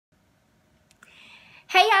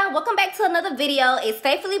Hey y'all, welcome back to another video. It's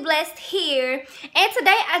Faithfully Blessed here, and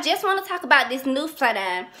today I just want to talk about this new flat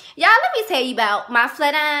iron. Y'all, let me tell you about my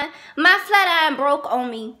flat iron. My flat iron broke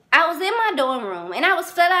on me. I was in my dorm room and I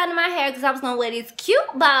was flat ironing my hair because I was gonna wear this cute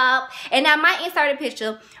bob, and I might insert a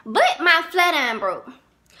picture, but my flat iron broke.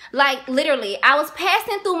 Like literally, I was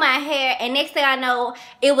passing through my hair and next thing I know,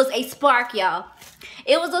 it was a spark, y'all.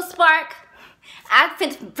 It was a spark. I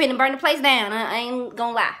finna burn the place down, I ain't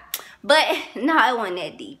gonna lie. But no, it wasn't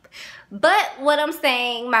that deep. But what I'm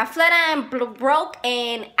saying, my flat iron broke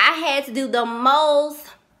and I had to do the most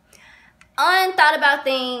unthought about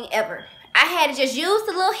thing ever. I had to just use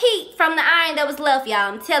the little heat from the iron that was left,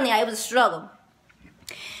 y'all. I'm telling y'all, it was a struggle.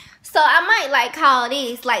 So I might like call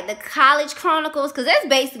this like the college chronicles, because that's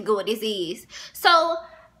basically what this is. So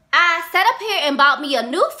I sat up here and bought me a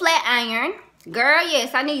new flat iron. Girl,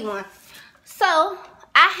 yes, I need one. So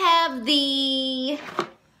I have the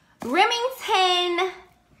Remington,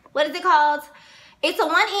 what is it called? It's a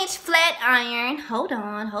 1-inch flat iron. Hold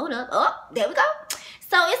up. Oh, there we go.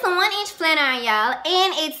 So it's a 1-inch flat iron, y'all.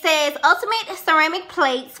 And it says ultimate ceramic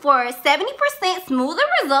plates for 70% smoother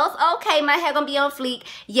results. Okay, my hair gonna be on fleek.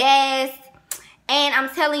 Yes. And I'm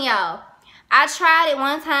telling y'all, I tried it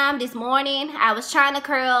one time this morning. I was trying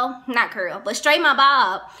to not curl, but straighten my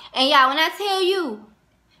bob. And y'all, when I tell you,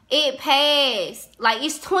 it passed. Like,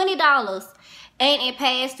 it's $20. And it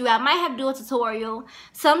passed through. I might have to do a tutorial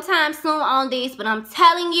sometime soon on this, but I'm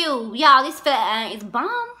telling you, y'all, this flat iron is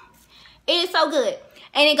bomb. It is so good.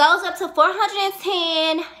 And it goes up to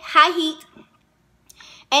 410 high heat.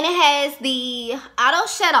 And it has the auto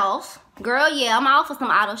shut off. Girl, yeah, I'm all for some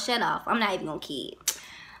auto shut off. I'm not even gonna kid.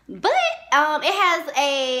 But it has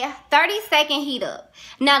a 30-second heat up.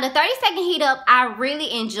 Now the 30-second heat up, I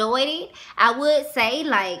really enjoyed it. I would say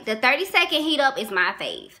like the 30-second heat up is my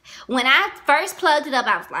fave. When I first plugged it up,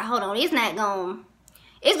 I was like, hold on, it's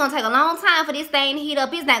gonna take a long time for this thing to heat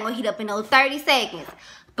up. It's not gonna heat up in those 30 seconds.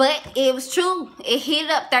 But it was true. It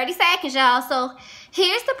heated up 30 seconds, y'all. So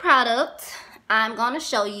here's the product. I'm gonna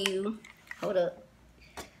show you. Hold up.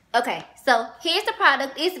 Okay, so here's the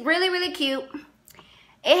product. It's really, really cute.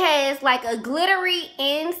 It has like a glittery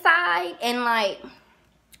inside and like,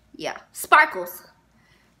 yeah, sparkles.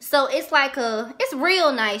 So it's like it's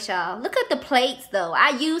real nice, y'all. Look at the plates though. I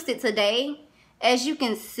used it today. As you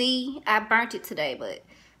can see, I burnt it today, but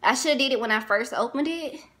I should have did it when I first opened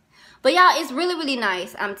it. But y'all, it's really, really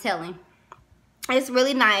nice, I'm telling. It's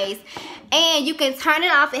really nice. And you can turn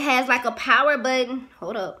it off. It has like a power button.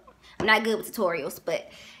 Hold up. I'm not good with tutorials,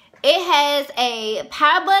 but it has a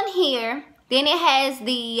power button here. Then it has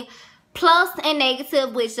the plus and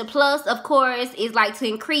negative, which the plus, of course, is like to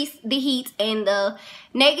increase the heat, and the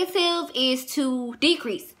negative is to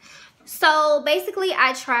decrease. So basically,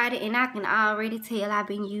 I tried it, and I can already tell I've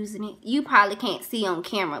been using it. You probably can't see on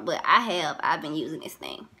camera, but I've been using this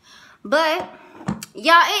thing. But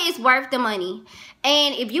y'all, it is worth the money.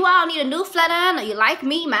 And if you all need a new flat iron, or you like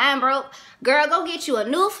me, mine broke, girl, go get you a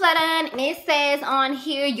new flat iron. And it says on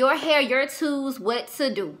here, your hair, your tools, what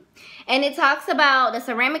to do. And it talks about the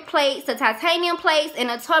ceramic plates, the titanium plates, and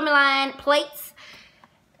the tourmaline plates.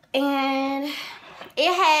 And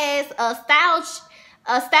it has a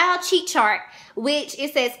style cheat chart, which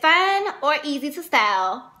it says fine or easy to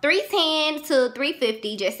style, 310 to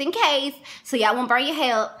 350, just in case, so y'all won't burn your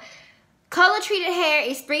hair up. Color treated hair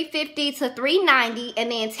is 350 to 390,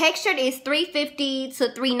 and then textured is 350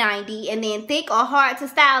 to 390, and then thick or hard to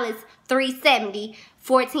style is 370,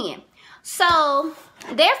 410. So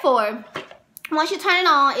therefore, once you turn it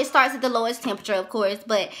on, it starts at the lowest temperature, of course,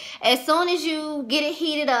 but as soon as you get it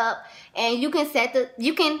heated up, and you can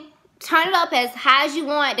turn it up as high as you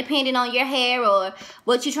want depending on your hair or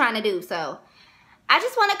what you're trying to do. So I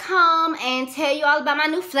just want to come and tell you all about my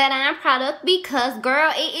new flat iron product, because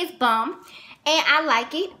girl, it is bomb and I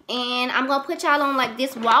like it. And I'm gonna put y'all on like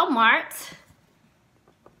this Walmart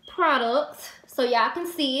product so y'all can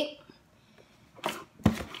see it,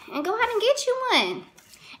 and go ahead and get you one.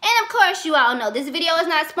 And of course, you all know this video is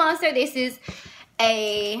not sponsored. This is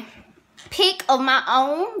a pick of my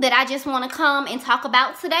own that I just want to come and talk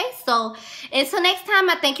about today. So until next time,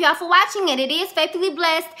 I thank you all for watching, and it is Faithfully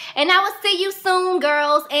Blessed, and I will see you soon,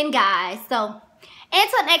 girls and guys. So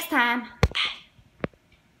until next time.